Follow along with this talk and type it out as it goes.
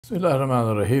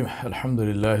Bismillahirrahmanirrahim.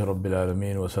 Alhamdulillahi Rabbil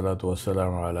Alameen. Wa salatu wa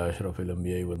salamu ala ashrafil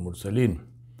anbiya wal mursaleen.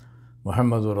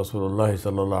 Muhammadur Rasulullah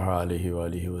sallallahu alayhi wa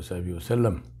alihi wa sahbihi wa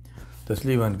sallam.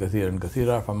 Tasliman kathiran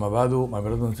kathira. Famma ba'du, my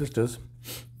brothers and sisters,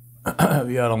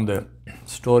 we are on the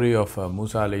story of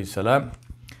Musa alayhi salam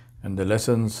and the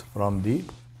lessons from the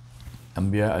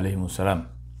Anbiya alayhi salam.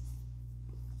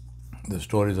 The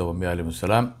stories of Anbiya alayhi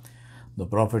salam, the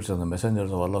prophets and the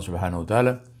messengers of Allah subhanahu wa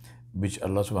ta'ala, which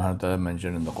Allah subhanahu wa ta'ala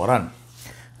mentioned in the Quran.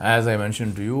 As I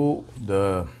mentioned to you,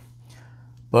 the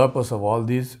purpose of all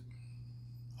these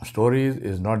stories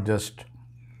is not just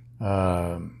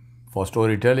for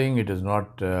storytelling, it is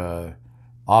not,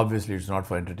 obviously it's not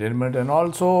for entertainment, and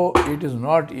also it is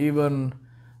not even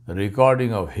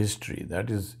recording of history. That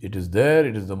is, it is there,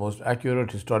 it is the most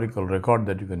accurate historical record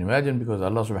that you can imagine, because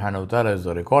Allah subhanahu wa ta'ala is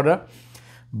the recorder,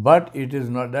 but it is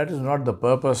not, that is not the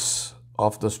purpose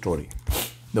of the story.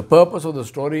 The purpose of the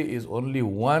story is only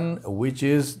one, which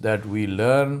is that we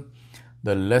learn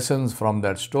the lessons from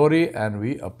that story and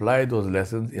we apply those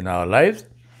lessons in our lives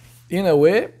in a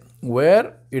way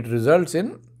where it results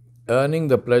in earning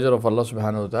the pleasure of Allah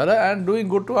subhanahu wa ta'ala and doing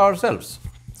good to ourselves.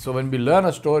 So when we learn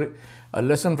a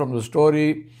lesson from the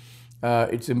story,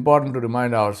 it's important to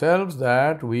remind ourselves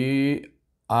that we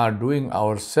are doing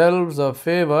ourselves a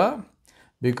favor,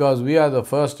 because we are the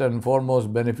first and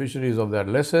foremost beneficiaries of that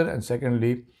lesson, and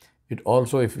secondly, it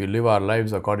also, if we live our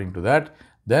lives according to that,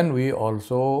 then we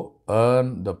also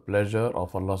earn the pleasure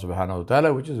of Allah subhanahu wa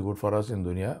ta'ala, which is good for us in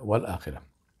dunya wal akhirah.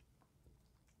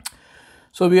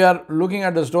 So we are looking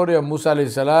at the story of Musa alayhi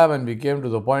salam, and we came to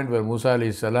the point where Musa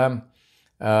alayhi salam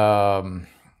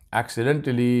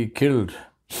accidentally killed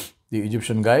the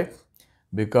Egyptian guy,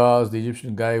 because the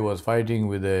Egyptian guy was fighting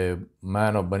with a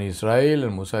man of Bani Israel,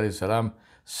 and Musa alayhi salam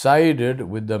sided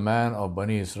with the man of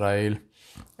Bani Israel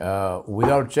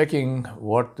without checking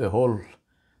what the whole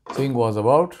thing was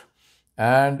about,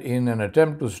 and in an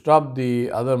attempt to stop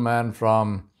the other man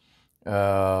from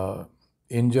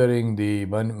injuring the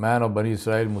man of Bani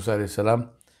Israel, Musa alayhi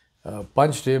salam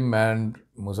punched him, and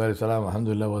Musa alayhi salam,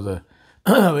 alhamdulillah, was a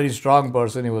very strong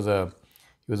person. He was a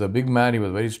big man, he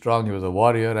was very strong, he was a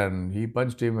warrior, and he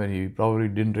punched him and he probably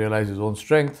didn't realize his own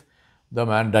strength. The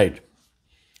man died.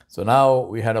 So now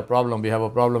we have a problem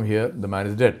here, the man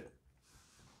is dead.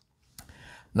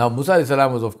 Now Musa alayhi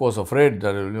salam was of course afraid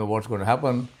that what's going to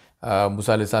happen.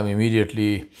 Musa alayhi salam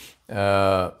immediately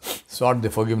sought the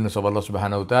forgiveness of Allah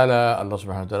subhanahu wa ta'ala. Allah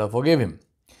subhanahu wa ta'ala forgave him.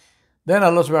 Then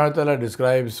Allah subhanahu wa ta'ala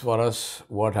describes for us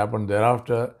what happened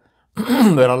thereafter,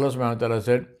 where Allah subhanahu wa ta'ala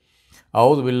said,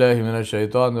 أعوذ بالله من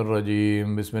الشيطان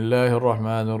الرجيم بسم الله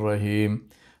الرحمن الرحيم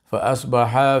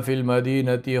فأصبح في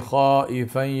المدينة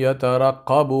خائفا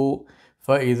يترقب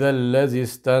فإذا الذي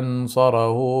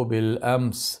استنصره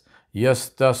بالأمس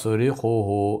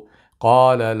يستصرخه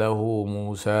قال له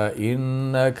موسى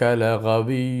إنك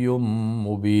لغوي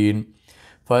مبين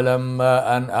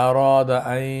فلما أن أراد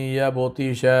أن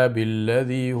يبطش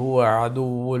بالذي هو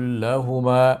عدو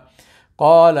لهما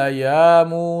قال يا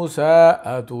موسى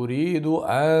أتريد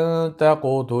أن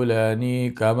تقتلني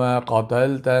كما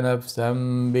قتلت نفسا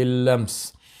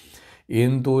بالأمس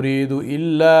إن تريد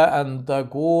إلا أن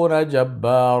تكون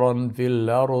جبارا في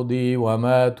الأرض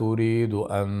وما تريد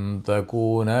أن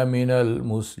تكون من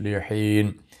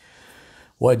المصلحين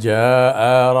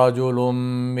وجاء رجل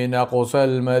من أقصى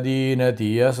المدينة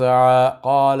يسعى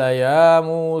قال يا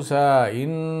موسى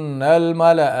إن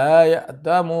الملأ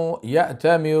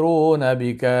يأتمرون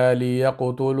بك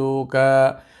ليقتلوك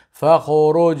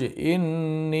فاخرج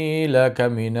إني لك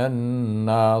من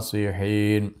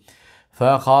الناصحين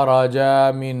فخرج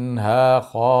منها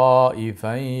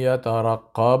خائفا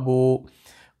يترقب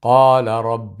قال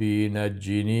ربي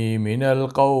نجني من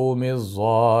القوم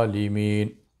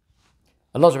الظالمين.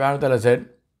 Allah subhanahu wa ta'ala said,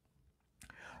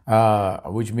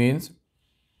 which means,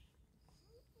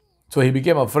 so he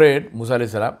became afraid, Musa alayhi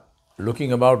salam,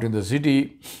 looking about in the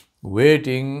city,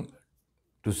 waiting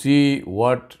to see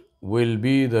what will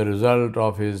be the result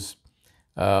of his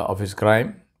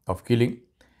crime of killing,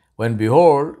 when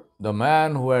behold, the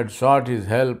man who had sought his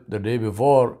help the day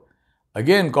before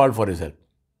again called for his help.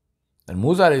 And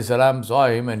Musa alayhi salam saw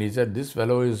him and he said, this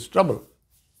fellow is trouble,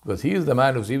 because he is the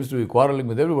man who seems to be quarreling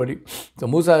with everybody. So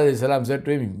Musa alayhi salam said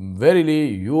to him, verily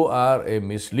you are a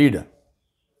misleader.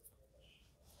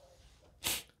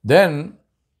 Then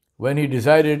when he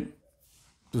decided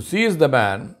to seize the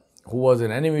man who was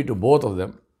an enemy to both of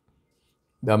them,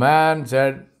 the man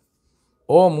said,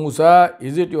 O Musa,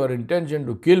 is it your intention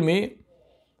to kill me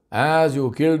as you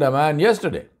killed a man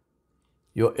yesterday?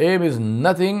 Your aim is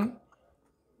nothing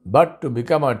but to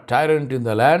become a tyrant in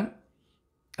the land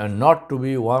and not to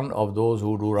be one of those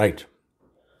who do right.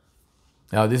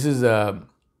 Now this is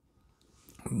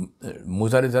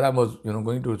Musa alayhi salam was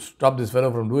going to stop this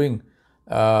fellow from doing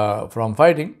from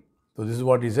fighting. So this is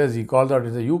what he says. He calls out.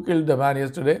 He says, "You killed the man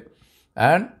yesterday,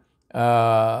 and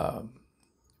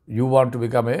you want to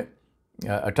become a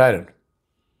tyrant."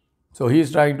 So he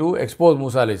is trying to expose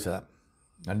Musa alayhi salam.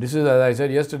 And this is, as I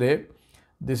said yesterday,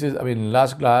 this is,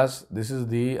 last class, this is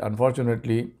the,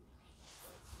 unfortunately,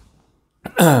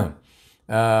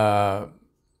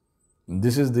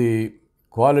 this is the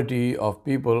quality of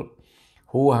people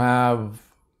who have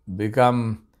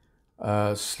become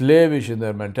slavish in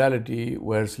their mentality,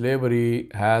 where slavery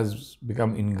has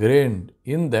become ingrained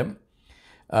in them.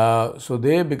 So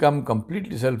they become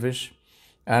completely selfish,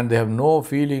 and they have no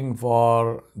feeling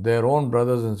for their own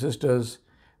brothers and sisters,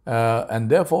 and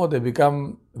therefore they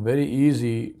become very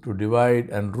easy to divide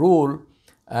and rule,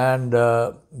 and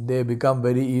they become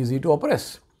very easy to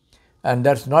oppress. And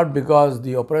that's not because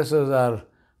the oppressors are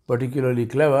particularly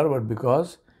clever, but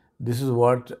because this is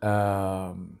what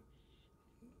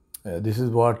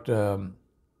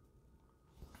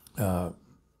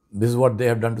they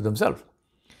have done to themselves.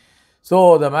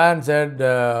 So the man said,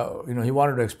 he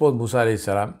wanted to expose Musa alayhi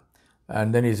salam,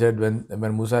 and then he said, when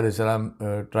Musa alayhi salam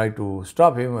tried to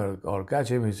stop him or catch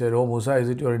him, he said, "Oh Musa, is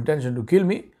it your intention to kill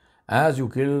me as you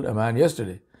killed a man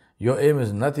yesterday? Your aim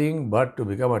is nothing but to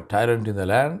become a tyrant in the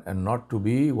land and not to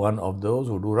be one of those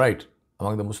who do right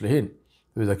among the Muslimin."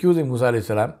 He was accusing Musa alayhi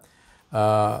salam,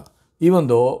 even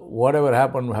though whatever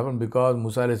happened because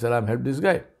Musa alayhi salam helped this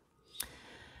guy.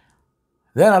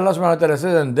 Then Allah subhanahu wa ta'ala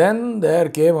says, and then there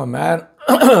came a man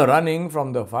running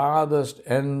from the farthest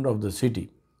end of the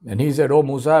city. And he said, "Oh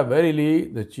Musa, verily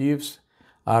the chiefs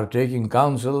are taking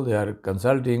counsel, they are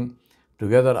consulting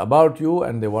together about you,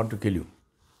 and they want to kill you.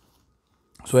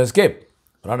 So escape,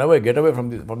 run away, get away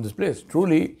from this place.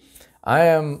 Truly, I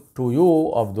am to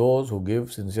you of those who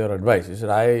give sincere advice." He said,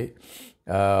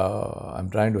 I'm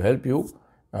trying to help you,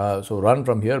 so run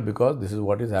from here, because this is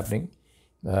what is happening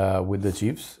with the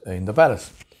chiefs in the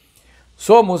palace.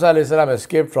 So Musa alayhi salam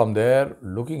escaped from there,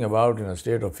 looking about in a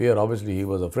state of fear. Obviously, he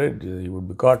was afraid he would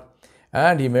be caught.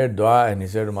 And he made dua and he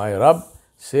said, "My Rabb,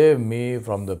 save me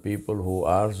from the people who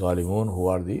are zalimun, who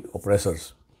are the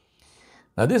oppressors."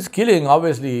 Now this killing,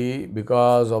 obviously,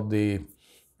 because of the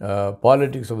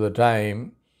politics of the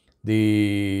time,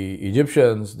 the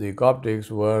Egyptians, the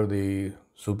Coptics, were the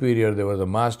superior, they were the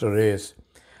master race,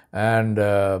 and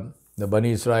the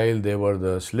Bani Israel, they were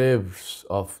the slaves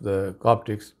of the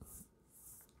Coptics.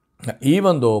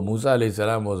 Even though Musa alayhi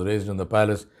salam was raised in the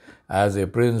palace as a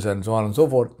prince and so on and so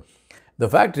forth, the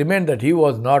fact remained that he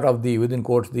was not of the, within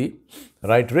quotes, the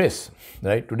right race.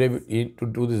 Right? Today,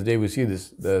 to this day, we see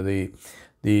this,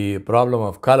 the problem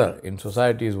of color in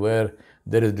societies where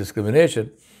there is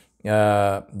discrimination.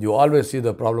 You always see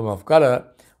the problem of color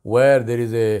where there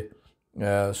is a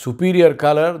superior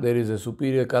color, there is a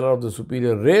superior color of the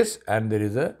superior race, and there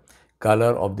is a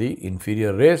color of the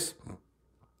inferior race.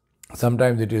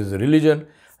 Sometimes it is religion,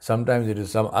 sometimes it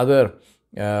is some other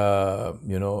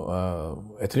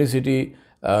ethnicity,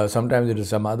 sometimes it is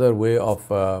some other way of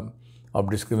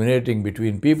discriminating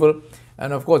between people.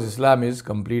 And of course, Islam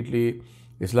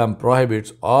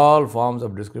prohibits all forms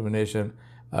of discrimination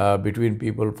between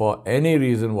people for any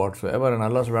reason whatsoever. And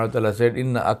Allah subhanahu wa ta'ala said,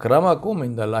 "Inna akramakum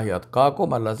indallahi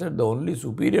atqakum." Allah said, the only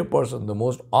superior person, the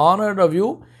most honored of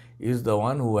you, is the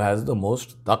one who has the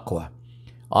most taqwa.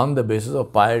 On the basis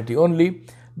of piety only.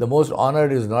 The most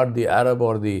honored is not the Arab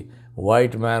or the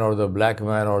white man or the black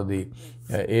man or the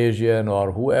Asian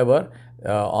or whoever.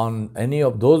 On any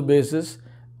of those bases,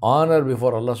 honor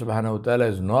before Allah subhanahu wa ta'ala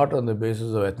is not on the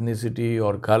basis of ethnicity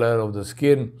or color of the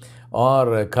skin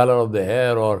or color of the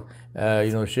hair or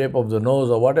shape of the nose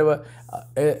or whatever.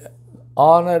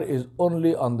 Honor is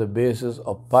only on the basis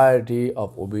of piety,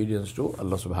 of obedience to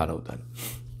Allah subhanahu wa ta'ala.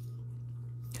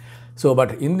 So,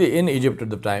 but in Egypt at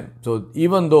the time, so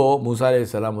even though Musa alayhi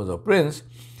salam was a prince,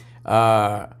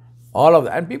 all of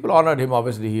that, and people honored him,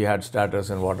 obviously he had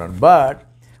status and whatnot, but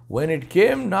when it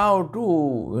came now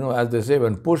to, as they say,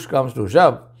 when push comes to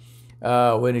shove,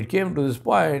 when it came to this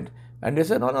point, and they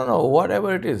said, no,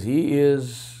 whatever it is,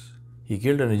 he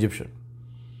killed an Egyptian.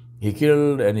 He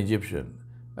killed an Egyptian.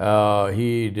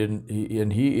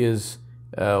 He is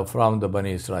from the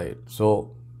Bani Israel.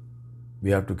 So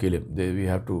we have to kill him. We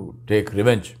have to take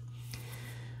revenge.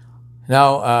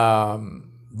 Now,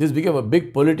 this became a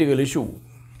big political issue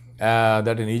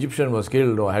that an Egyptian was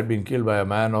killed or had been killed by a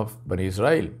man of Bani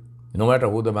Israel. No matter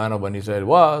who the man of Bani Israel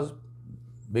was,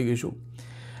 big issue.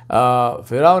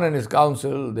 Pharaoh and his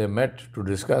council, they met to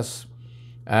discuss,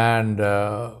 and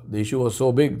the issue was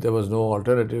so big there was no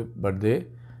alternative, but they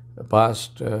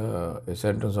passed a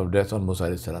sentence of death on Musa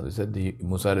alayhi salam. He said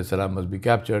Musa alayhi salam must be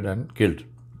captured and killed.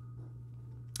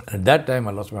 At that time,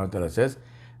 Allah subhanahu wa ta'ala says,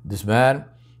 this man,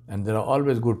 and there are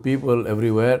always good people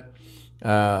everywhere,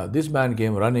 this man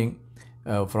came running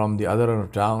from the other end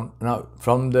of town. Now,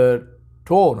 from the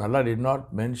tone, Allah did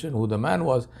not mention who the man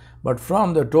was, but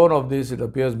from the tone of this, it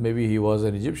appears maybe he was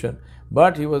an Egyptian,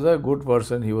 but he was a good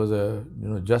person, he was a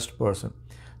just person.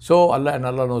 So Allah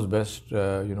knows best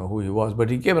who he was.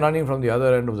 But he came running from the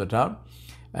other end of the town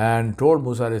and told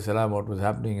Musa alayhi salam what was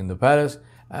happening in the palace,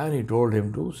 and he told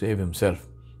him to save himself.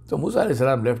 So Musa alayhi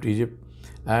salam left Egypt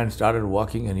and started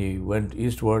walking, and he went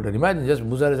eastward. And imagine, just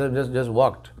Musa alayhi salam just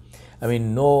walked. I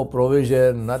mean, no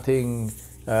provision, nothing,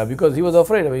 because he was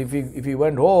afraid. I mean, if he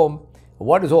went home,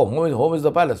 what is home? Home is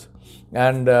the palace,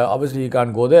 and obviously he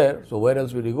can't go there. So where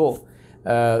else will he go?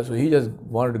 So he just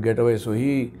wanted to get away. So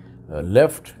he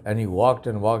left and he walked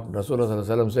and walked.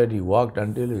 Rasulullah said he walked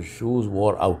until his shoes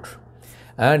wore out,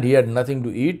 and he had nothing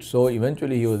to eat. So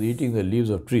eventually he was eating the leaves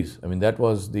of trees. I mean, that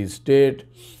was the state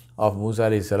of Musa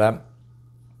alayhi salam.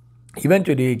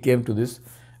 Eventually he came to this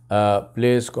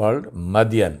place called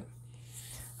Madian,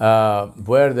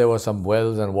 where there were some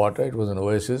wells and water. It was an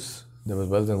oasis. There was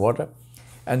wells and water.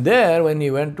 And there, when he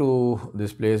went to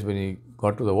this place, when he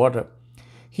got to the water,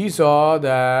 he saw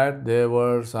that there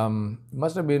were some,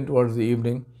 must have been towards the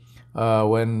evening,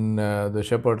 when the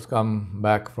shepherds come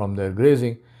back from their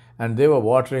grazing, and they were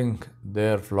watering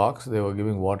their flocks. They were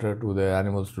giving water to their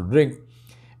animals to drink.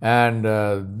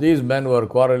 And these men were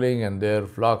quarreling, and their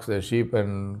flocks, their sheep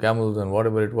and camels and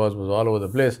whatever it was all over the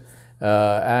place.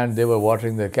 And they were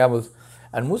watering their camels.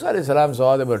 And Musa alayhi salam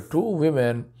saw there were two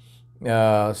women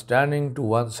standing to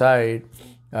one side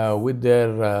with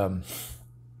their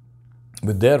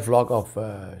flock of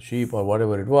sheep or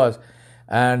whatever it was,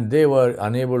 and they were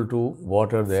unable to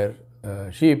water their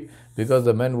sheep because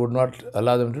the men would not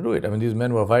allow them to do it. I mean, these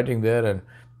men were fighting there, and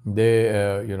they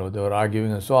they were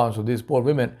arguing and so on. So these poor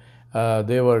women,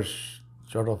 they were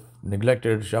sort of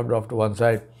neglected, shoved off to one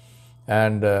side,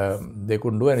 and they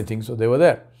couldn't do anything, so they were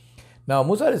there. Now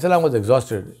Musa alayhi salam was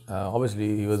exhausted.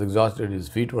 Obviously he was exhausted, his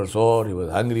feet were sore, he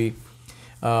was hungry,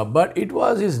 but it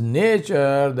was his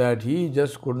nature that he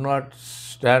just could not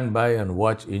stand by and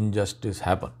watch injustice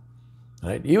happen.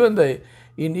 Right? Even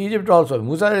in Egypt also,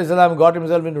 Musa alayhi salam got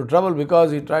himself into trouble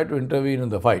because he tried to intervene in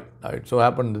the fight. It so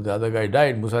happened that the other guy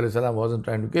died. Musa alayhi salam wasn't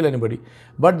trying to kill anybody.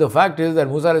 But the fact is that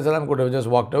Musa alayhi salam could have just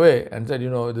walked away and said,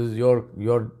 this is your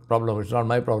problem, it's not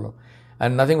my problem.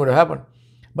 And nothing would have happened.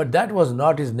 But that was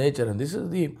not his nature. And this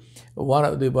is one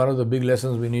of the big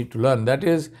lessons we need to learn. That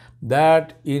is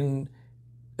that in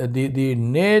the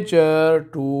nature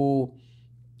to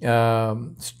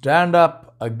stand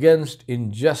up against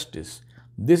injustice,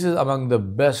 this is among the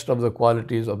best of the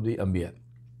qualities of the Anbiya.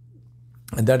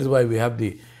 And that is why we have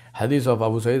the hadith of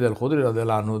Abu Sa'id al-Khudri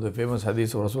radiallahu anhu, the famous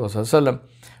hadith of Rasulullah sallallahu alaihi wasallam,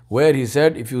 where he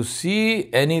said, if you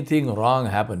see anything wrong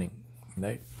happening,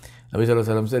 right? Nabi sallallahu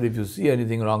alaihi wasallam said, if you see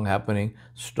anything wrong happening,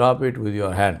 stop it with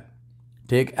your hand.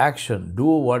 Take action. Do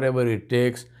whatever it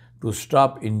takes to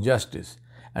stop injustice.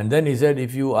 And then he said,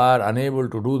 if you are unable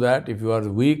to do that, if you are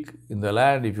weak in the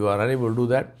land, if you are unable to do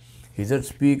that, he said,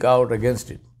 speak out against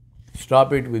it.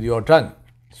 Stop it with your tongue.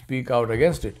 Speak out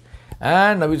against it.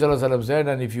 And Nabi sallallahu alaihi wasallam said,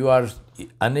 and if you are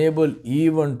unable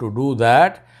even to do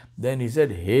that, then he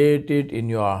said, hate it in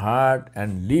your heart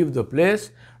and leave the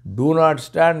place. Do not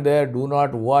stand there, do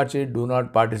not watch it, do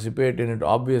not participate in it,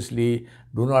 obviously,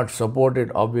 do not support it,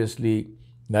 obviously,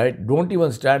 right? Don't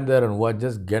even stand there and watch,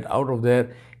 just get out of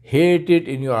there. Hate it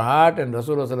in your heart. And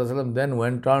Rasulullah sallallahu alaihi wasallam then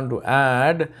went on to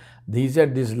add, he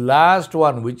said, this last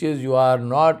one, which is you are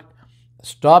not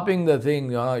stopping the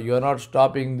thing, you are not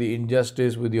stopping the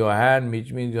injustice with your hand,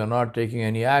 which means you are not taking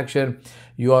any action.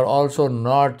 You are also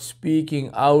not speaking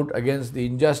out against the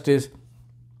injustice.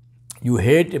 You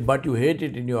hate it, but you hate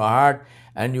it in your heart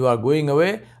and you are going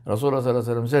away. Rasulullah sallallahu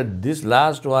alaihi wasallam said, this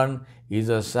last one is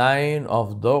a sign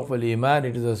of dhawf al-iman.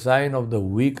 It is a sign of the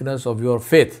weakness of your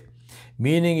faith.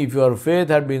 Meaning, if your faith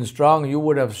had been strong, you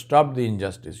would have stopped the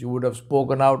injustice. You would have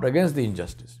spoken out against the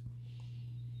injustice.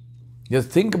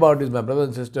 Just think about this, my brothers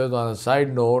and sisters. On a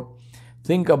side note,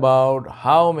 think about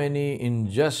how many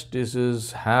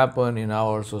injustices happen in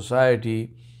our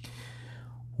society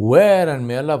where, and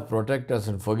may Allah protect us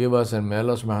and forgive us, and may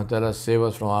Allah subhanahu wa ta'ala save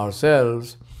us from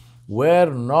ourselves, where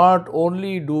not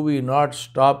only do we not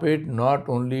stop it, not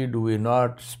only do we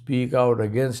not speak out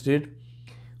against it,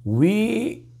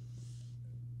 we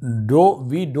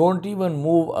don't even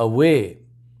move away.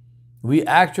 We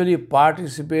actually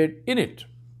participate in it.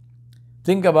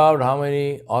 Think about how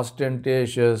many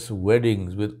ostentatious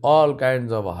weddings with all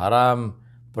kinds of haram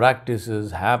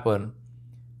practices happen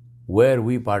where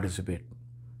we participate.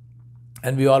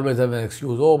 And we always have an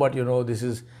excuse, oh, but this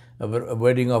is a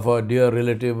wedding of a dear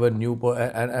relative,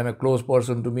 and a close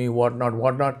person to me, whatnot,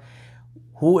 whatnot.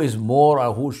 Who is more,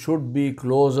 or who should be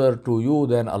closer to you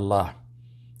than Allah?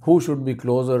 Who should be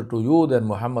closer to you than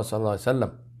Muhammad sallallahu alaihi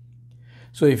wasallam?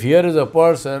 So if here is a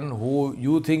person who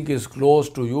you think is close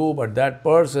to you, but that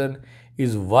person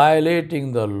is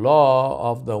violating the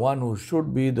law of the one who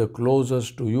should be the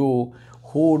closest to you,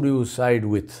 who do you side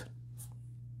with?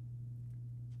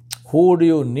 Who do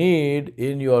you need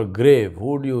in your grave?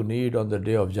 Who do you need on the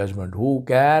day of judgment? Who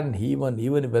can,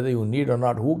 even whether you need or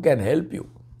not, who can help you?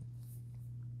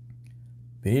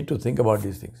 We need to think about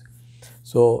these things.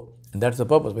 So that's the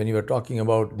purpose. When you were talking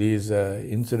about these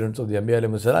incidents of the Anbiya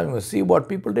alayhi salam, you must see what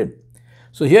people did.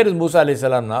 So here is Musa alayhi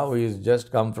salam now. He has just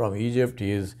come from Egypt.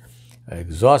 He is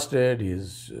exhausted.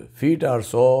 His feet are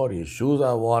sore. His shoes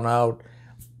are worn out.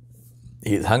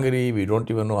 He is hungry. We don't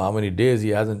even know how many days he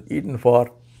hasn't eaten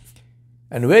for.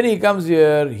 And when he comes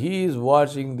here, he is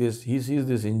watching this. He sees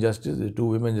this injustice. The two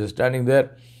women just standing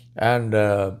there, and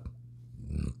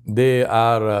they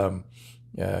are,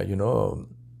 they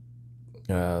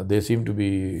seem to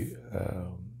be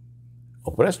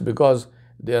oppressed because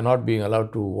they are not being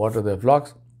allowed to water their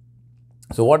flocks.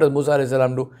 So what does Musa alayhi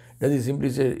salam do? Does he simply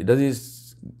say, does he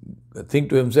think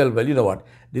to himself, well, you know what,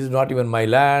 this is not even my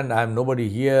land, I am nobody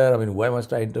here, I mean, why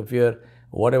must I interfere?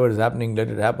 Whatever is happening, let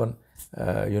it happen.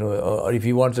 Or if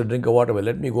he wants a drink of water, well,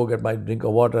 let me go get my drink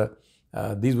of water.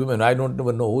 These women, I don't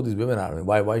even know who these women are.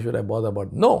 Why should I bother about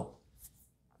it? No.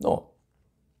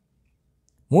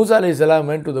 Musa alayhi salam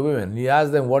went to the women. He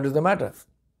asked them, what is the matter?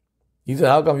 He said,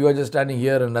 how come you are just standing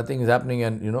here and nothing is happening,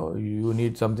 and you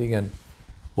need something, and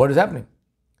what is happening?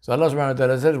 So Allah subhanahu wa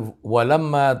ta'ala said,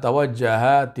 وَلَمَّا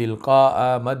تَوَجَّهَا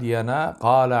تِلْقَاءَ مَدْيَنَا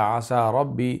قَالَ عَسَى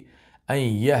رَبِّي أَن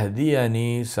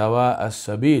يَهْدِيَنِي سَوَاءَ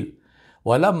السَّبِيلِ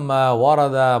وَلَمَّا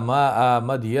وَرَدَ مَاءَ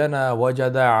مَدْيَنَ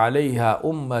وَجَدَ عَلَيْهَا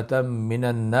أُمَّةً مِّنَ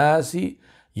النَّاسِ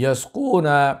يَسْقُونَ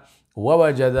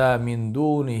وَوَجَدَ مِن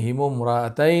دُونِهِمُ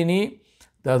امْرَأَتَيْنِ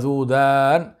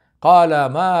تَذُودَانِ قَالَ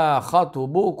مَا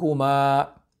خَطْبُكُمَا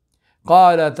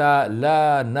قَالَتَا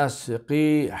لَا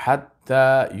نَسْقِي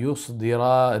حَتَّى يُصْدِرَ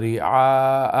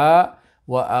رِعَاءَ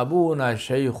وَأَبُونَا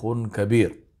شَيْخٌ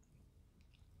كَبِيرٌ.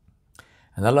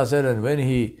 And Allah said, and when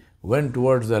he went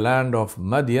towards the land of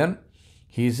Madian,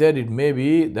 he said, it may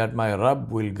be that my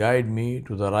Rabb will guide me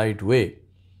to the right way.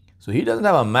 So he doesn't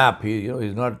have a map. He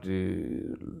doesn't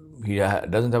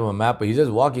have a map. He's just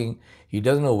walking. He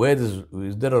doesn't know where this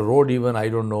is. There a road even? I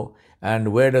don't know.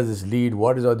 And where does this lead?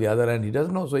 What is on the other end? He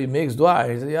doesn't know. So he makes dua.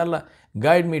 He says, Ya Allah,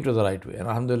 guide me to the right way. And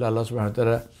alhamdulillah, Allah subhanahu wa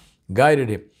ta'ala guided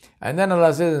him. And then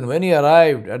Allah says, and when he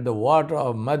arrived at the water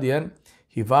of Madian,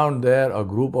 he found there a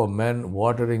group of men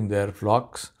watering their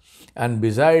flocks. And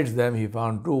besides them, he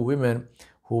found two women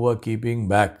who were keeping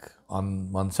back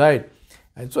on one side.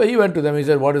 And so he went to them. He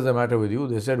said, what is the matter with you?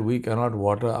 They said, we cannot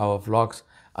water our flocks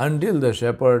until the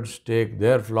shepherds take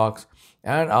their flocks,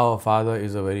 and our father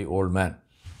is a very old man.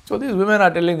 So these women are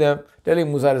telling Musa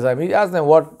alayhi salam. He asked them,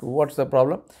 what's the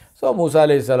problem? So Musa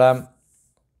alayhi salam,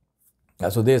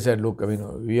 so they said, look,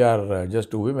 we are just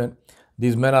two women.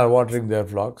 These men are watering their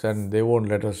flocks and they won't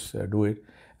let us do it.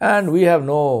 And we have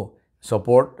no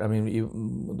support. The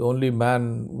only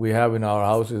man we have in our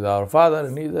house is our father,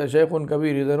 and he's a Shaykhun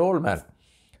Kabir, he's an old man.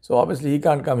 So obviously he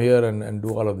can't come here and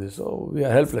do all of this. So we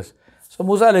are helpless. So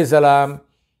Musa alayhi salam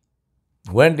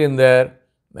went in there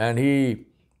and he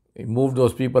moved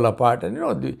those people apart. And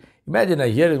imagine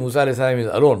here Musa alayhi salam is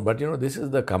alone, but this is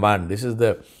the command. This is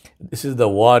the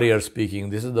warrior speaking.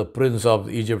 This is the prince of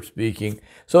Egypt speaking.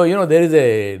 So there is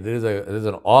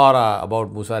an aura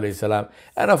about Musa alayhi salam,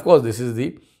 and of course this is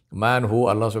the man who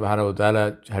Allah subhanahu wa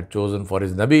ta'ala had chosen for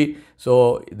his Nabi.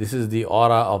 So this is the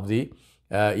aura of the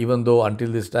even though until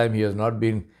this time he has not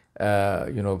been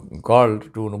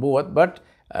called to Nubuwwat, but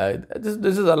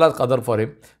this is Allah's qadar for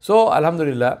him. So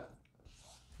alhamdulillah,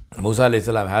 Musa alayhi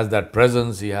salam has that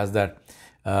presence, he has that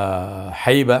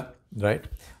haiba, right?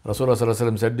 Rasulullah sallallahu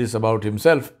alaihi wasallam said this about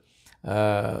himself,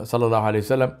 sallallahu alaihi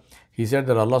wasallam. He said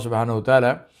that Allah subhanahu wa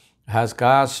ta'ala has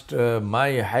cast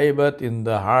my haibat in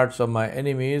the hearts of my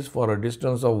enemies for a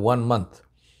distance of 1 month.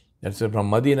 That's it, from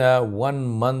Medina, 1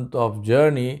 month of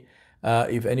journey.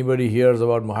 If anybody hears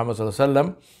about Muhammad sallallahu alaihi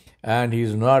wasallam and he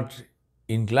is not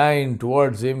inclined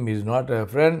towards him, he is not a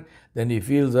friend, then he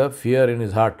feels a fear in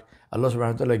his heart. Allah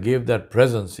subhanahu wa ta'ala gave that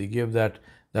presence, he gave that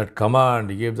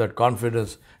command, he gave that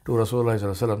confidence to Rasulullah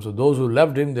sallallahu alaihi wasallam. So those who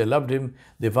loved him,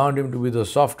 they found him to be the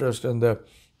softest and the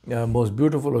most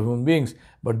beautiful of human beings.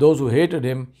 But those who hated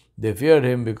him, they feared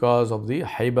him because of the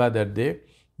haiba that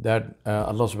that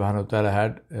Allah subhanahu wa ta'ala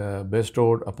had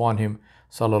bestowed upon him,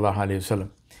 sallallahu alayhi wasallam.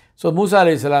 So Musa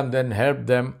alayhi salam then helped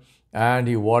them, and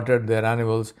he watered their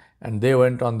animals, and they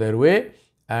went on their way.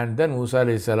 And then Musa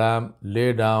alayhi salam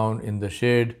lay down in the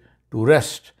shade to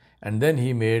rest, and then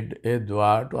he made a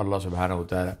dua to Allah subhanahu wa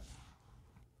ta'ala.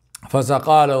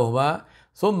 فَسَقَى لَهُمَا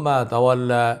ثُمَّ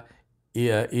تَوَلَّى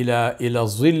إلى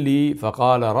الظل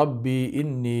فقال ربي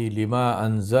إني لما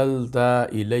أنزلت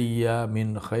إلي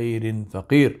من خير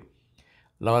فقير.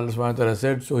 Allah subhanahu wa ta'ala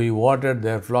said, so he watered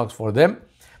their flocks for them.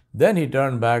 Then he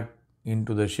turned back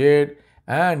into the shade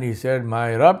and he said,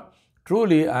 my Rabb,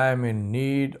 truly I am in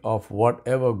need of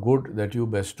whatever good that you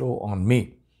bestow on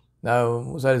me. Now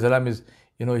Musa alayhi salam is,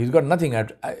 he's got nothing.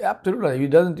 Absolutely, he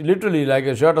doesn't, literally like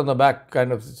a shirt on the back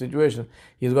kind of situation.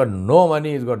 He's got no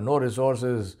money, he's got no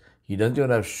resources. He doesn't even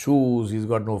have shoes, he's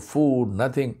got no food,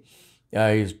 nothing.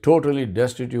 He's totally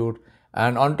destitute.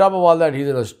 And on top of all that, he's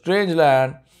in a strange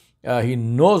land. He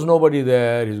knows nobody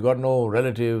there. He's got no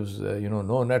relatives,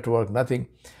 no network, nothing.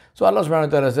 So Allah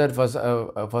subhanahu wa ta'ala said,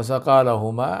 فَسَقَى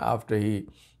لَهُمَا, after he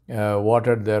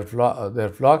watered their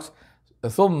flocks,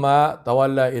 ثُمَّ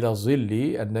تَوَلَّى إِلَى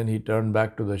الظِّلِّ, and then he turned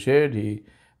back to the shade. He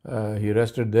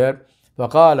rested there.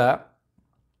 فَقَالَ,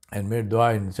 and made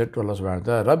dua and said to Allah subhanahu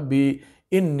wa ta'ala, رَبِّي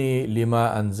إِنِّي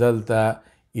لِمَا أَنزَلْتَ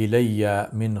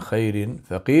إِلَيَّ مِنْ خَيْرٍ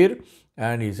فَقِيرٍ.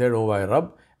 And he said, O my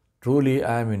Rabb, truly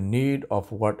I am in need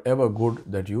of whatever good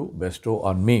that you bestow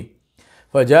on me.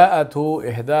 فَجَاءَتْهُ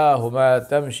إِحْدَاهُمَا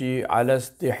تَمْشِي عَلَى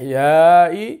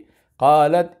اسْتِحْيَاءٍ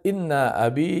قالت إن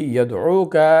أبي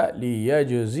يدعوك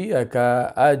ليجزيك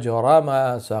أجر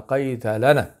ما سقيت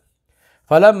لنا.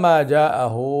 فلما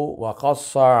جاءه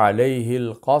وقص عليه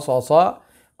القصص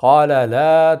قال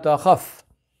لا تخف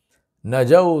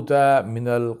نجوت من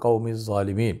القوم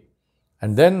الظالمين.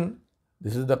 And then,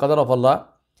 this is the qadar of Allah,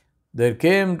 there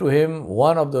came to him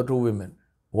one of the two women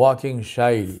walking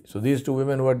shyly. So these two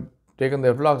women who had taken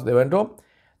their flocks, they went home.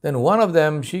 Then one of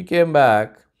them, she came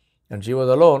back, and she was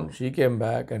alone. She came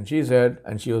back and she said,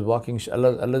 and she was walking,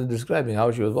 Allah is describing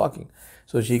how she was walking.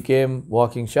 So she came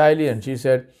walking shyly and she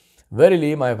said,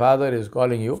 verily my father is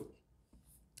calling you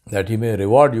that he may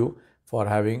reward you for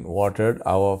having watered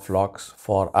our flocks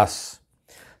for us.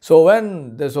 So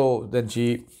then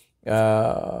she,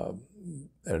 Musa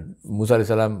alayhi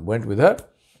salam went with her,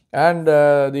 and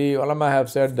the ulama have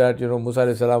said that, Musa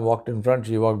alayhi salam walked in front,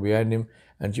 she walked behind him,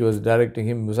 and she was directing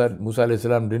him. Musa alayhi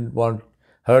salam didn't want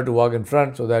her to walk in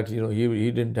front so that, he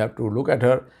didn't have to look at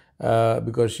her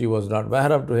because she was not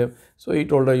mahram to him. So he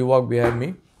told her, you walk behind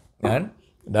me and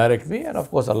direct me. And of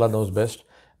course, Allah knows best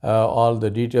all the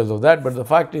details of that. But the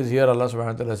fact is here, Allah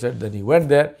subhanahu wa ta'ala said that he went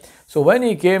there. So when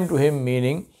he came to him,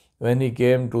 meaning when he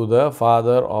came to the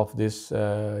father of this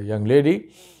young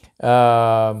lady,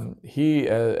 he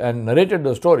and narrated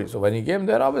the story. So when he came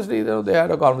there, obviously, they had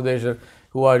a conversation.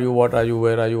 Who are you? What are you?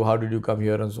 Where are you? How did you come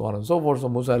here? And so on and so forth. So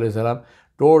Musa alayhi salam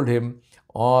told him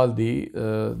all the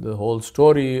whole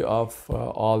story of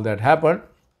all that happened.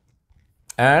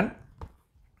 And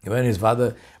when this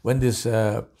person,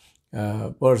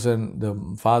 the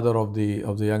father of the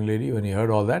young lady, when he heard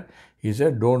all that, he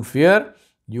said, don't fear,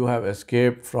 you have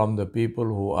escaped from the people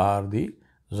who are the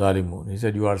Zalimun. He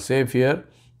said, you are safe here,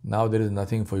 now there is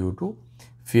nothing for you to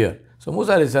fear. So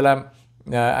Musa alayhi salam,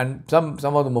 and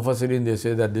some of the Mufassirin, they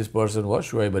say that this person was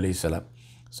Shuaib alayhi salam.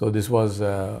 So this was,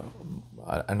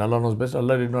 and Allah knows best,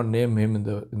 Allah did not name him in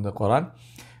the Quran,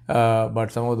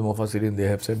 but some of the Mufassirin, they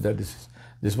have said that this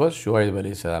was Shuaib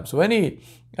alayhi salam. So when he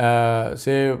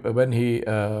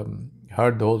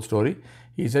heard the whole story,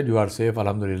 he said, you are safe,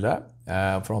 alhamdulillah,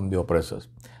 from the oppressors.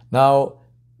 Now,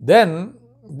 then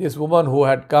this woman who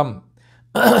had come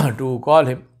to call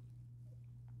him,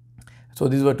 so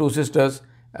these were two sisters,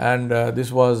 and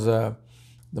this was, the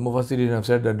Mufassirin have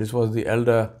said that this was the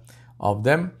elder of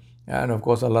them, and of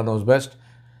course Allah knows best.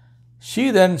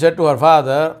 She then said to her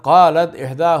father, قالت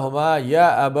إحداهما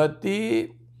يا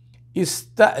أبتي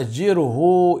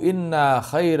استأجره إن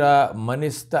خير من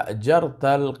استأجرت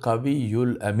القوي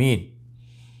الأمين.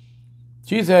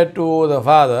 She said to the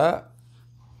father,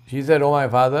 she said, oh my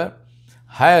father,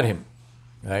 hire him,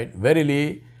 right?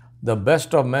 Verily, the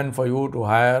best of men for you to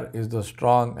hire is the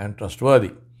strong and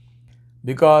trustworthy.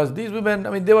 Because these women,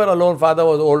 they were alone, father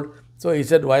was old, so he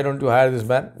said, why don't you hire this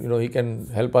man? He can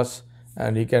help us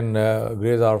and he can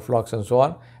graze our flocks and so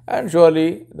on. And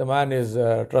surely the man is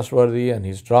trustworthy and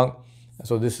he's strong.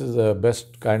 So this is the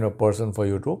best kind of person for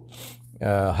you to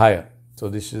hire. So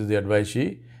this is the advice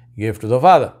she gave to the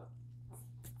father.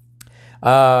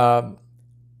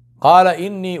 قال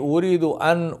إني أريد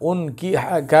أن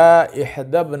أنكحك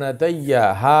إحدى ابنتي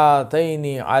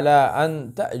هاتين على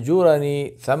أن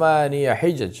تأجرني 8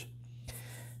 حجج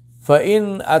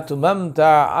فإن أتممت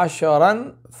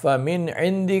 10 فمن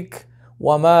عندك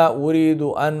وما أريد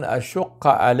أن أشق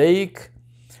عليك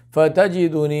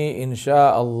فتجدني إن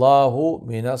شاء الله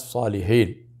من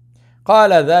الصالحين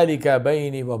قال ذلك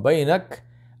بيني وبينك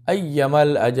أيما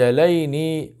الأجلين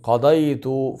قضيت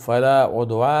فلا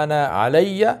عدوان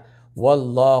علي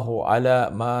والله على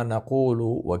ما نقول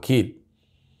وكيل.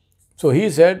 So he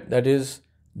said, that is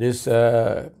this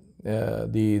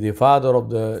the father of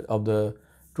the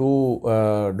two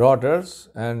daughters,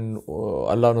 and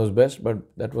Allah knows best, but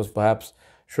that was perhaps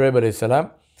Shuaib alayhi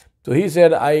salam. So he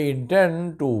said, I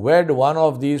intend to wed one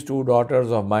of these two daughters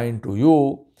of mine to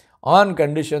you on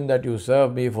condition that you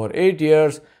serve me for 8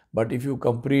 years, but if you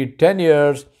complete 10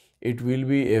 years, it will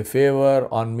be a favor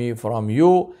on me from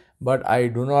you, but I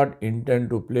do not intend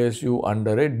to place you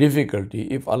under a difficulty.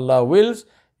 If Allah wills,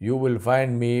 you will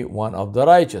find me one of the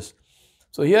righteous.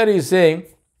 So here he is saying,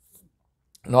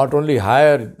 not only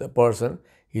hire the person,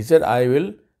 he said, I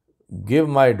will give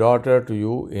my daughter to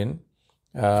you in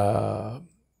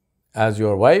as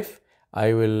your wife.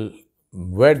 I will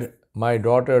wed my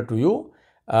daughter to you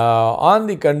on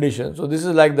the condition. So this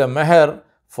is like the meher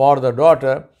for the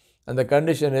daughter, and the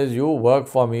condition is you work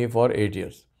for me for 8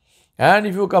 years. And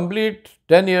if you complete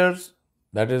 10 years,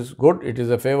 that is good. It is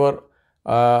a favor.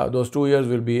 Those 2 years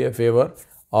will be a favor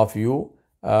of you,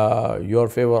 your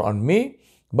favor on me.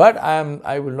 But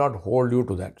I will not hold you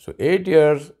to that. So 8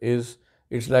 years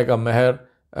it's like a meher.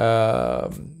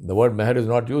 The word meher is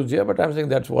not used here, but I'm saying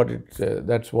that's what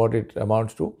it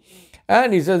amounts to.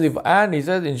 And he says,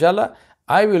 inshallah,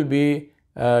 I will be.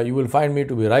 You will find me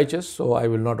to be righteous, so I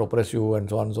will not oppress you, and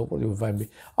so on and so forth. You will find me.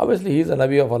 Obviously, he is a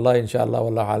Nabi of Allah, inshallah,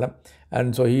 wallahu alam,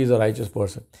 and so he is a righteous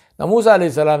person. Now, Musa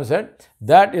alayhi salam said,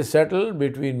 that is settled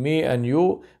between me and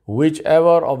you.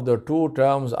 Whichever of the two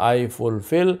terms I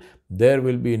fulfill, there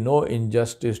will be no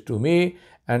injustice to me,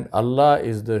 and Allah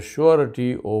is the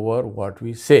surety over what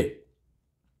we say.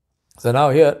 So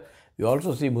now here, you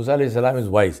also see Musa alayhi salam is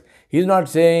wise. He's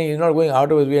not going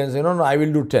out of his way and saying, no, I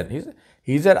will do 10.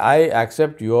 He said, I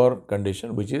accept your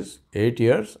condition, which is 8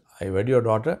 years. I wed your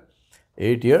daughter,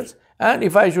 8 years. And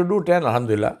if I should do 10,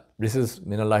 alhamdulillah, this is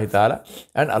minallahi ta'ala.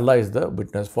 And Allah is the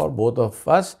witness for both of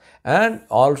us. And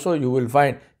also you will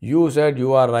find, you said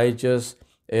you are righteous,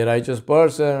 a righteous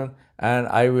person, and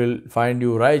I will find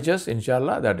you righteous,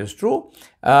 inshallah, that is true.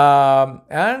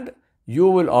 And you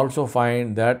will also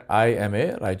find that I am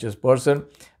a righteous person,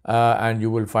 and you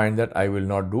will find that I will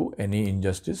not do any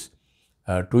injustice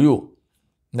to you.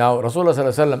 Now, Rasulullah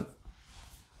sallallahu alaihi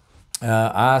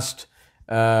wasallam asked,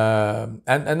 and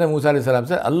then Musa alayhi salam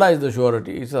said, Allah is the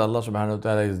surety. He said, Allah subhanahu wa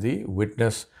ta'ala is the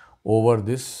witness over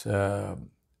this. Wallahu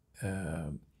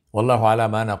ala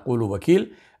ma naqulu wakil.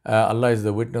 Allah is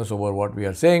the witness over what we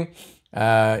are saying.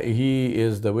 He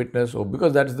is the witness,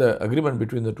 because that is the agreement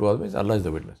between the two of us. Allah is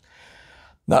the witness.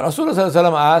 Now, Rasulullah sallallahu alaihi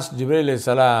wasallam asked Jibreel alayhi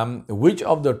salam which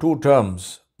of the two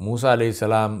terms Musa alayhi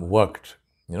salam worked.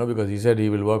 Because he said he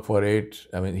will work for 8.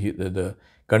 I mean, the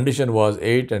condition was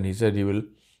 8, and he said he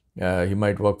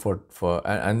might work for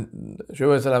and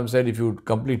Shuaib alayhi salam said, if you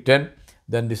complete 10,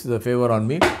 then this is a favor on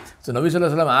me. So Nabi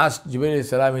sallallahu alaihi wasallam asked Jibreel alayhi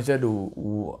salam, he said,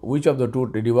 which of the two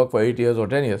did he work for 8 years or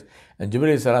 10 years? And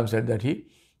Jibreel alayhi salam said that he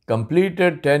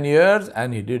completed 10 years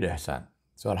and he did ihsan.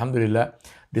 So alhamdulillah,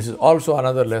 this is also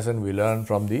another lesson we learn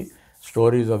from the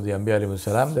stories of the Anbiya alayhi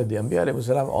salam, that the Anbiya alayhi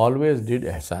salam always did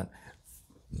ihsan.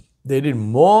 They did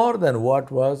more than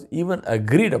what was even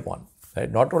agreed upon,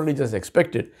 right? Not only just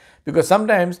expected, because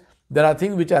sometimes there are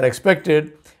things which are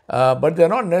expected, but they are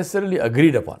not necessarily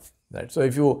agreed upon, right? So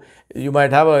if you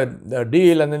might have a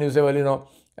deal, and then you say, well,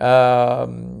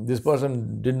 this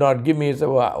person did not give me, you say,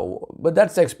 well, but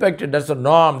that's expected, that's the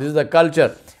norm, this is the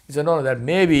culture. You say, no, that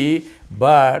may be,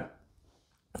 but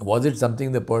was it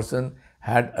something the person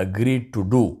had agreed to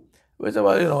do? We say,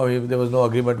 well, if there was no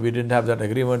agreement, we didn't have that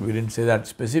agreement, we didn't say that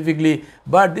specifically,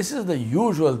 but this is the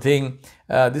usual thing,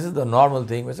 this is the normal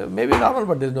thing. We say, maybe normal,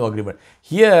 but there's no agreement.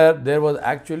 Here, there was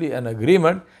actually an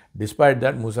agreement. Despite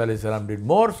that, Musa alayhi salam did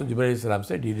more, so Jibreel alayhi salam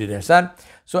said he did ihsan.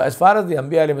 So as far as the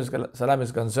Anbiya alayhi salam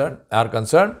are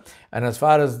concerned, and as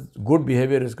far as good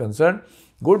behavior is concerned,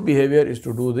 good behavior is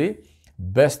to do the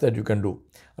best that you can do.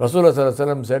 Rasulullah sallallahu alaihi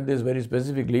wasallam said this very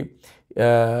specifically,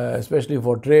 especially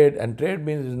for trade, and trade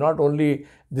means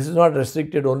this is not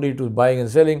restricted only to buying and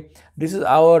selling. This is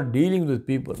our dealing with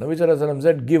people. Nabi sallallahu alaihi wasallam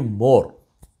said, give more.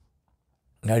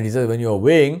 And he said, when you are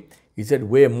weighing, he said,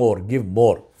 weigh more, give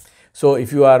more. So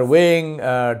if you are weighing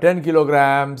 10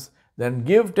 kilograms, then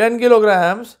give 10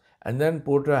 kilograms and then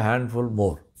put a handful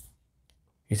more.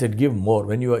 He said, give more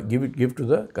when you give to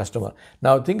the customer.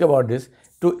 Now think about this.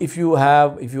 If you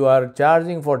are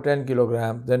charging for 10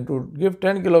 kilograms, then to give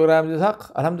 10 kilograms is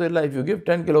haq. Alhamdulillah, if you give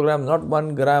 10 kilograms, not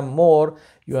 1 gram more,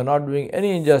 you are not doing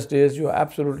any injustice. You are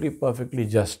absolutely perfectly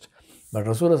just. But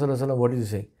Rasulullah, what is he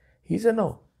saying? He said,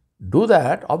 no, do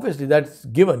that. Obviously, that's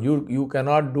given. You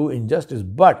cannot do injustice,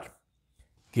 but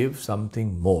give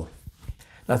something more.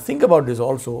 Now think about this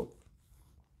also.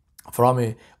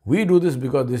 We do this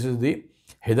because this is the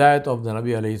hidayat of the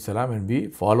Nabi alayhi salam and we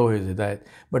follow his hidayat.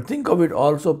 But think of it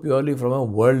also purely from a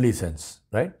worldly sense,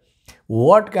 right?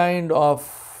 What kind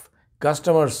of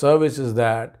customer service is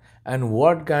that, and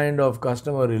what kind of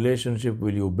customer relationship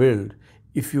will you build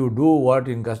if you do what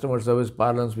in customer service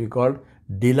parlance we call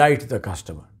delight the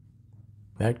customer,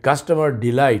 right? Customer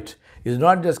delight is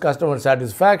not just customer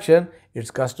satisfaction, it's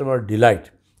customer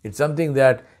delight. It's something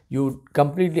that you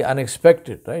completely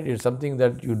unexpected, right? It's something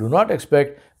that you do not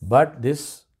expect, but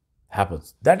this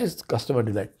happens. That is customer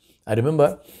delight. I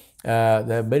remember,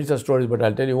 there are many such stories, but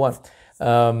I'll tell you one.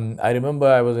 I remember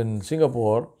I was in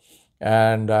Singapore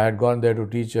and I had gone there to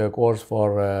teach a course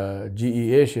for GE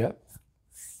Asia.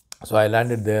 So I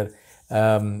landed there.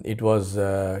 It was,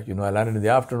 I landed in the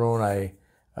afternoon. I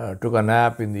took a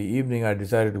nap in the evening. I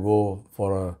decided to go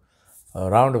for a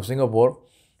round of Singapore.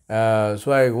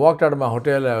 So I walked out of my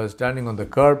hotel. I was standing on the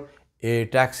curb. A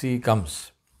taxi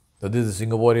comes. So this is a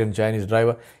Singaporean Chinese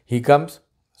driver. He comes,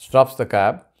 stops the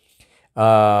cab,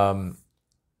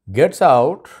 gets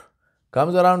out,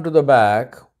 comes around to the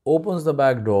back, opens the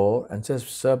back door and says,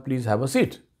 sir, please have a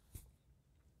seat.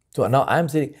 So now I'm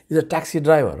sitting, he's a taxi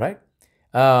driver, right?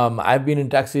 I've been in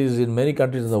taxis in many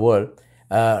countries in the world.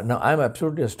 Now I'm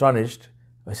absolutely astonished.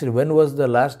 I said, when was the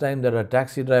last time that a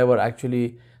taxi driver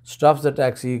actually stops the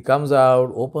taxi, comes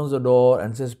out, opens the door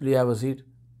and says, please have a seat?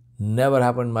 Never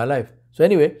happened in my life. So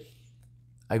anyway,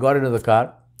 I got into the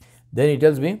car. Then he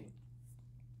tells me,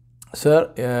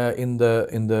 sir, in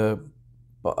the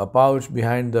pouch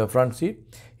behind the front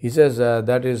seat, he says,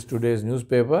 that is today's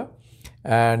newspaper.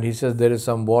 And he says, there is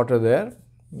some water there.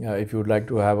 If you would like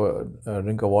to have a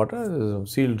drink of water, there's a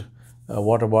sealed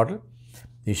water bottle.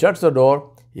 He shuts the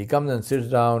door. He comes and sits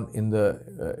down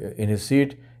in his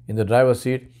seat, in the driver's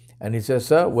seat, and he says,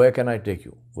 sir, where can I take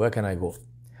you? Where can I go?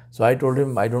 So I told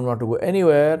him, I don't want to go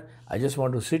anywhere. I just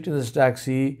want to sit in this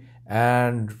taxi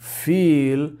and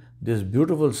feel this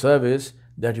beautiful service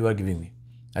that you are giving me.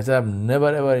 I said, I've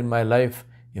never ever in my life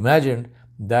imagined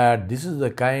that this is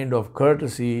the kind of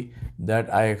courtesy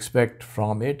that I expect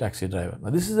from a taxi driver.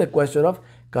 Now, this is a question of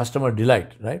customer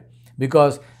delight, right?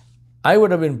 Because I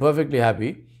would have been perfectly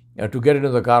happy to get into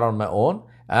the car on my own,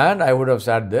 and I would have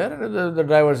sat there, and the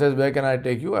driver says, where can I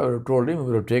take you? I would have told him, he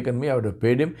would have taken me, I would have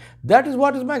paid him. That is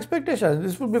what is my expectation.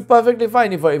 This would be perfectly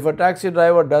fine. If a taxi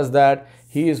driver does that,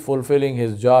 he is fulfilling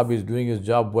his job, he is doing his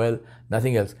job well,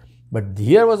 nothing else. But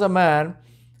here was a man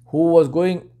who was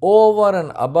going over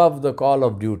and above the call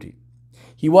of duty.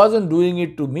 He wasn't doing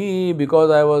it to me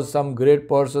because I was some great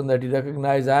person that he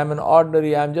recognized. I'm an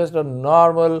ordinary, I'm just a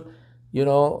normal,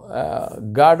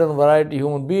 garden variety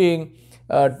human being,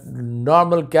 a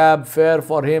normal cab fare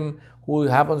for him who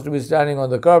happens to be standing on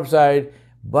the curbside.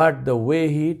 But the way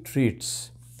he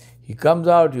treats, he comes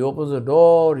out, he opens the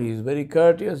door, he's very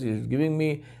courteous, he's giving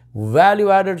me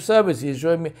value-added service. He's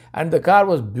showing me, and the car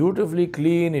was beautifully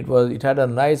clean. It had a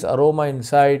nice aroma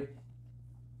inside.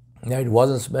 It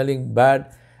wasn't smelling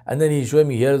bad. And then he's showing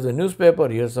me, here's the newspaper,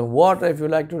 here's some water if you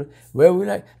like to, where we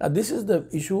like. Now this is the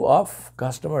issue of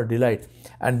customer delight,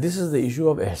 and this is the issue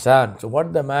of ihsan. So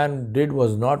what the man did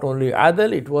was not only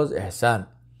adl, it was ihsan.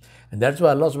 And that's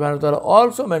why Allah subhanahu wa ta'ala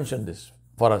also mentioned this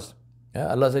for us.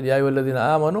 Allah said, Ya ayyuhalladhina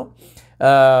amanu.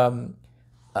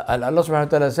 Allah subhanahu wa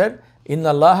ta'ala said,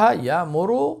 Inna Allaha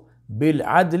ya'muru bil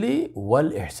adli wal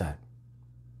ihsan.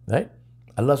 Right?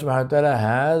 Allah subhanahu wa ta'ala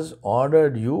has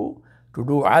ordered you to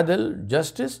do adl,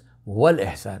 justice, wal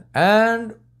ihsan.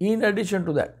 And in addition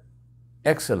to that,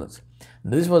 excellence.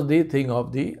 This was the thing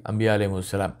of the Anbiya alayhimus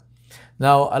salam.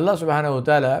 Now Allah subhanahu wa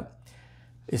ta'ala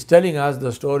is telling us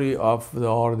the story of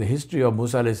the history of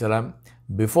Musa alayhi salam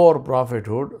before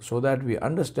prophethood, so that we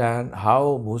understand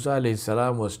how Musa alayhi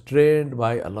salam was trained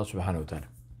by Allah subhanahu wa ta'ala.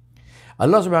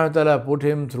 Allah subhanahu wa ta'ala put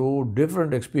him through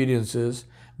different experiences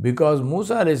because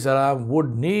Musa alayhi salam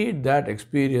would need that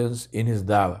experience in his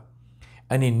da'wah.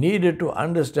 And he needed to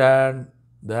understand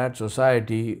that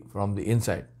society from the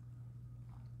inside.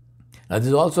 Now this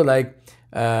is also like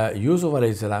Yusuf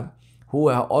alayhi salam, who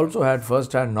also had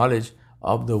first-hand knowledge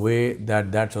of the way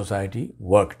that society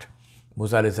worked.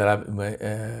 Musa alayhi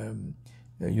salam,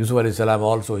 Yusuf alayhi salam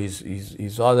also, he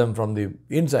saw them from the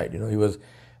inside. He was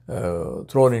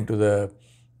thrown into the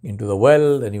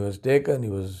well, then he was taken, he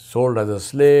was sold as a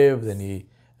slave, then he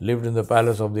lived in the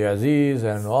palace of the Aziz,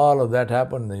 and all of that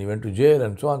happened, then he went to jail,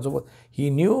 and so on and so forth.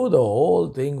 He knew the whole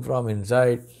thing from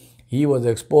inside. He was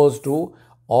exposed to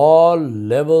all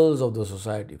levels of the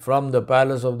society, from the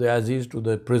palace of the Aziz to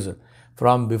the prison,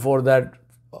 from before that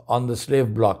on the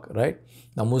slave block, right?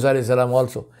 Now Musa alayhi salam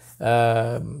also,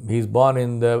 he's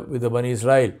born with the Bani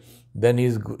Israel, then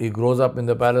he grows up in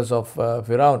the palace of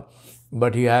Firaun,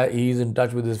 but he is in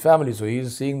touch with his family, so he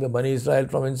is seeing the Bani Israel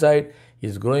from inside.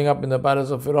 He's growing up in the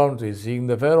palace of Firaun, so he's seeing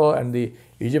the Pharaoh and the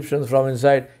Egyptians from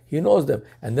inside. He knows them,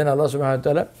 and then Allah subhanahu wa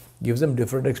ta'ala gives him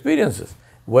different experiences,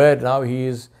 where now he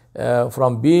is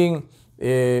from being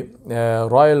a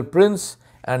royal prince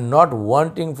and not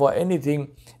wanting for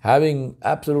anything, having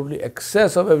absolutely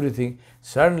excess of everything.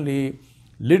 Suddenly,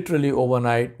 literally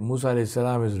overnight, Musa alayhi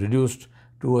salam is reduced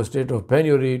to a state of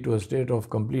penury, to a state of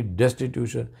complete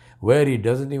destitution, where he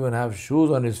doesn't even have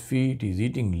shoes on his feet, he's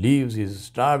eating leaves, he's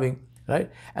starving, right?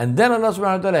 And then Allah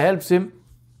subhanahu wa ta'ala helps him.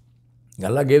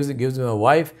 Allah gives him a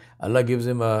wife, Allah gives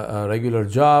him a regular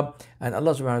job, and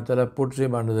Allah subhanahu wa ta'ala puts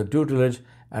him under the tutelage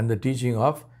and the teaching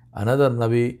of another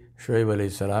Nabi, Shuaib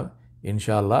alayhi salam.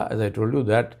 Inshallah, as I told you,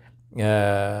 that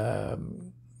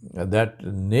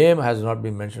name has not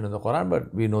been mentioned in the Quran,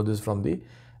 but we know this from the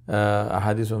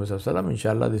Ahadith of Muhammad.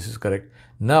 Inshallah, this is correct.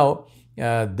 Now,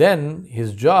 then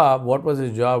his job, what was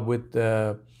his job with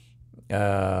Shuaib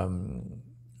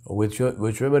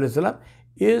alayhi salam,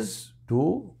 is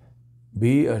to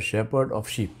be a shepherd of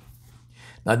sheep.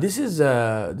 Now, this is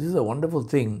a wonderful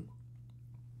thing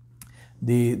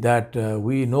that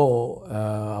we know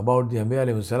about the Anbiya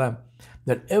alayhi salam,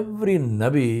 that every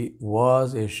Nabi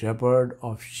was a shepherd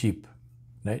of sheep,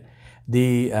 right?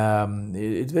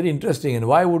 It's very interesting, and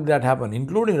why would that happen?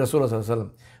 Including Rasulullah sallallahu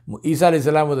alaihi wasallam. Isa alayhi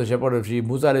salam was a shepherd of sheep.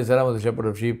 Musa alayhi salam was a shepherd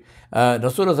of sheep.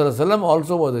 Rasulullah sallallahu alaihi wasallam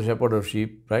also was a shepherd of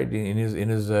sheep, right? In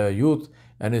his youth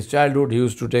and his childhood, he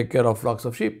used to take care of flocks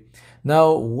of sheep.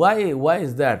 Now, why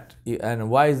is that, and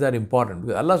why is that important?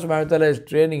 Because Allah subhanahu wa ta'ala is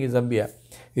training his Anbiya.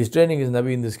 He's training his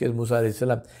Nabi, in this case Musa alayhi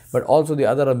salam, but also the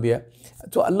other Anbiya.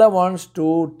 So Allah wants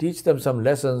to teach them some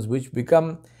lessons which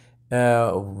become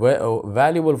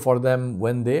valuable for them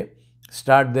when they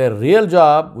start their real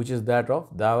job, which is that of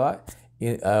dawah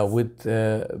with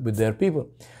their people.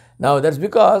 Now, that's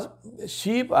because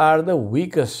sheep are the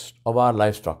weakest of our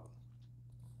livestock,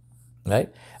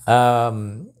 right?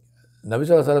 Nabi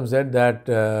Sallallahu Alaihi Wasallam said that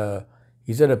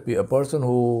he said a person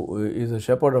who is a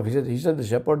shepherd of, he said the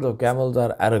shepherds of camels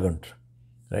are arrogant,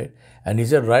 right? And he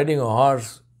said riding a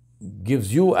horse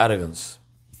gives you arrogance,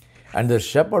 and the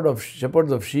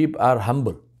shepherds of sheep are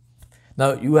humble.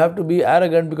 Now, you have to be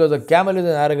arrogant because a camel is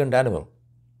an arrogant animal.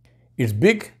 It's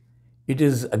big, it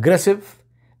is aggressive,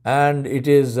 and it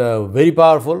is very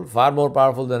powerful, far more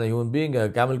powerful than a human being. A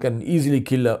camel can easily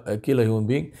kill a human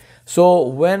being. So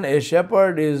when a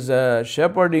shepherd is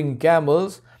shepherding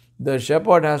camels, the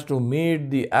shepherd has to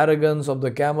meet the arrogance of the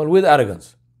camel with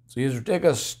arrogance. So he has to take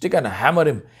a stick and hammer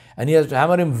him, and he has to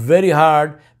hammer him very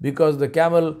hard, because the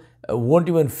camel won't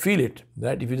even feel it,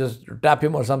 right? If you just tap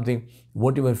him or something,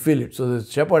 won't even feel it. So the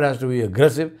shepherd has to be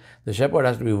aggressive, the shepherd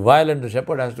has to be violent, the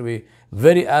shepherd has to be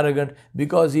very arrogant,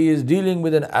 because he is dealing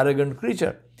with an arrogant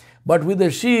creature. But with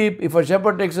the sheep, if a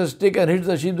shepherd takes a stick and hits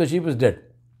the sheep is dead.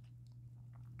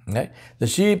 Right? The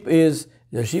sheep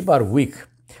are weak.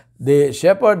 The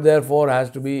shepherd therefore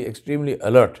has to be extremely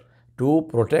alert to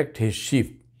protect his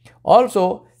sheep.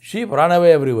 Also, sheep run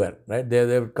away everywhere, right?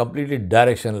 They're completely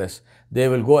directionless. They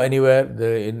will go anywhere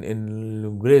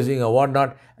in grazing or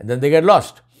whatnot, and then they get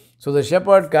lost. So the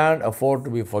shepherd can't afford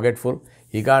to be forgetful.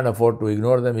 He can't afford to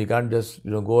ignore them. He can't just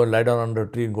go and lie down under a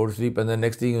tree and go to sleep, and then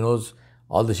next thing he knows,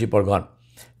 all the sheep are gone.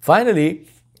 Finally,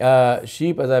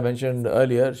 sheep, as I mentioned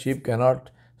earlier, sheep cannot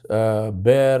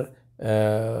bear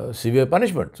severe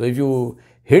punishment. So if you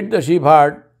hit the sheep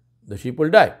hard, the sheep will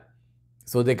die.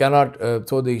 So they cannot.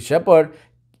 So the shepherd,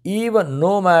 even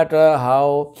no matter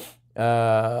how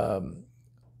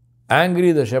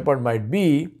angry the shepherd might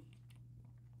be,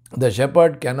 the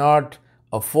shepherd cannot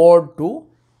afford to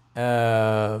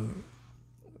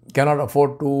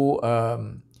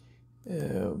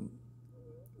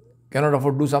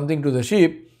do something to the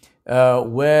sheep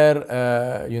where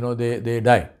they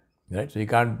die, right? So he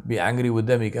can't be angry with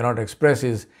them. He cannot express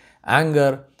his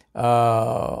anger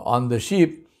on the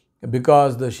sheep,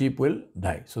 because the sheep will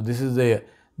die. So this is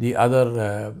the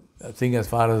other thing as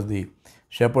far as the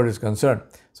shepherd is concerned.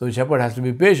 So the shepherd has to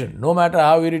be patient. No matter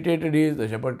how irritated he is, the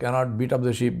shepherd cannot beat up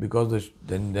the sheep, because the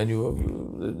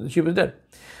sheep is dead.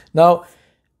 Now,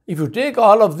 if you take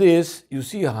all of this, you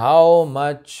see how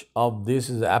much of this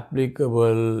is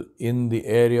applicable in the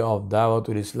area of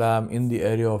Da'watul Islam, in the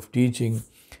area of teaching,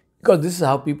 because this is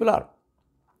how people are.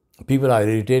 People are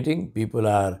irritating, people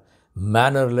are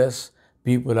mannerless,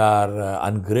 people are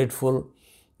ungrateful,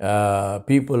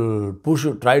 people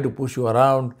try to push you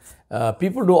around,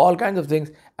 people do all kinds of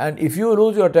things. And if you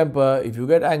lose your temper, if you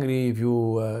get angry, if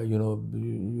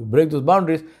you break those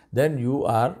boundaries, then you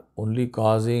are only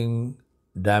causing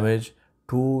damage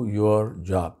to your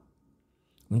job.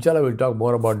 Inshallah, we'll talk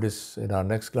more about this in our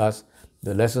next class.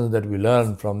 The lessons that we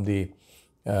learn from the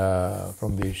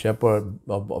shepherd,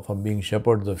 from being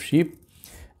shepherds of sheep.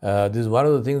 This is one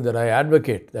of the things that I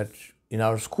advocate, that in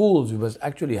our schools we must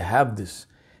actually have this,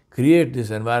 create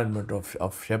this environment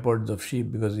of shepherds of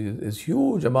sheep, because there's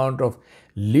huge amount of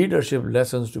leadership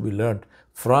lessons to be learned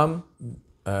from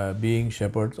being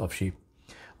shepherds of sheep.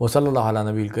 وصلى الله على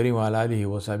نبي الكريم وعلى آله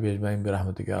وصحبه أجمعين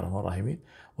برحمتك يا أرحم الراحمين.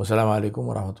 والسلام عليكم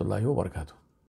ورحمة الله وبركاته.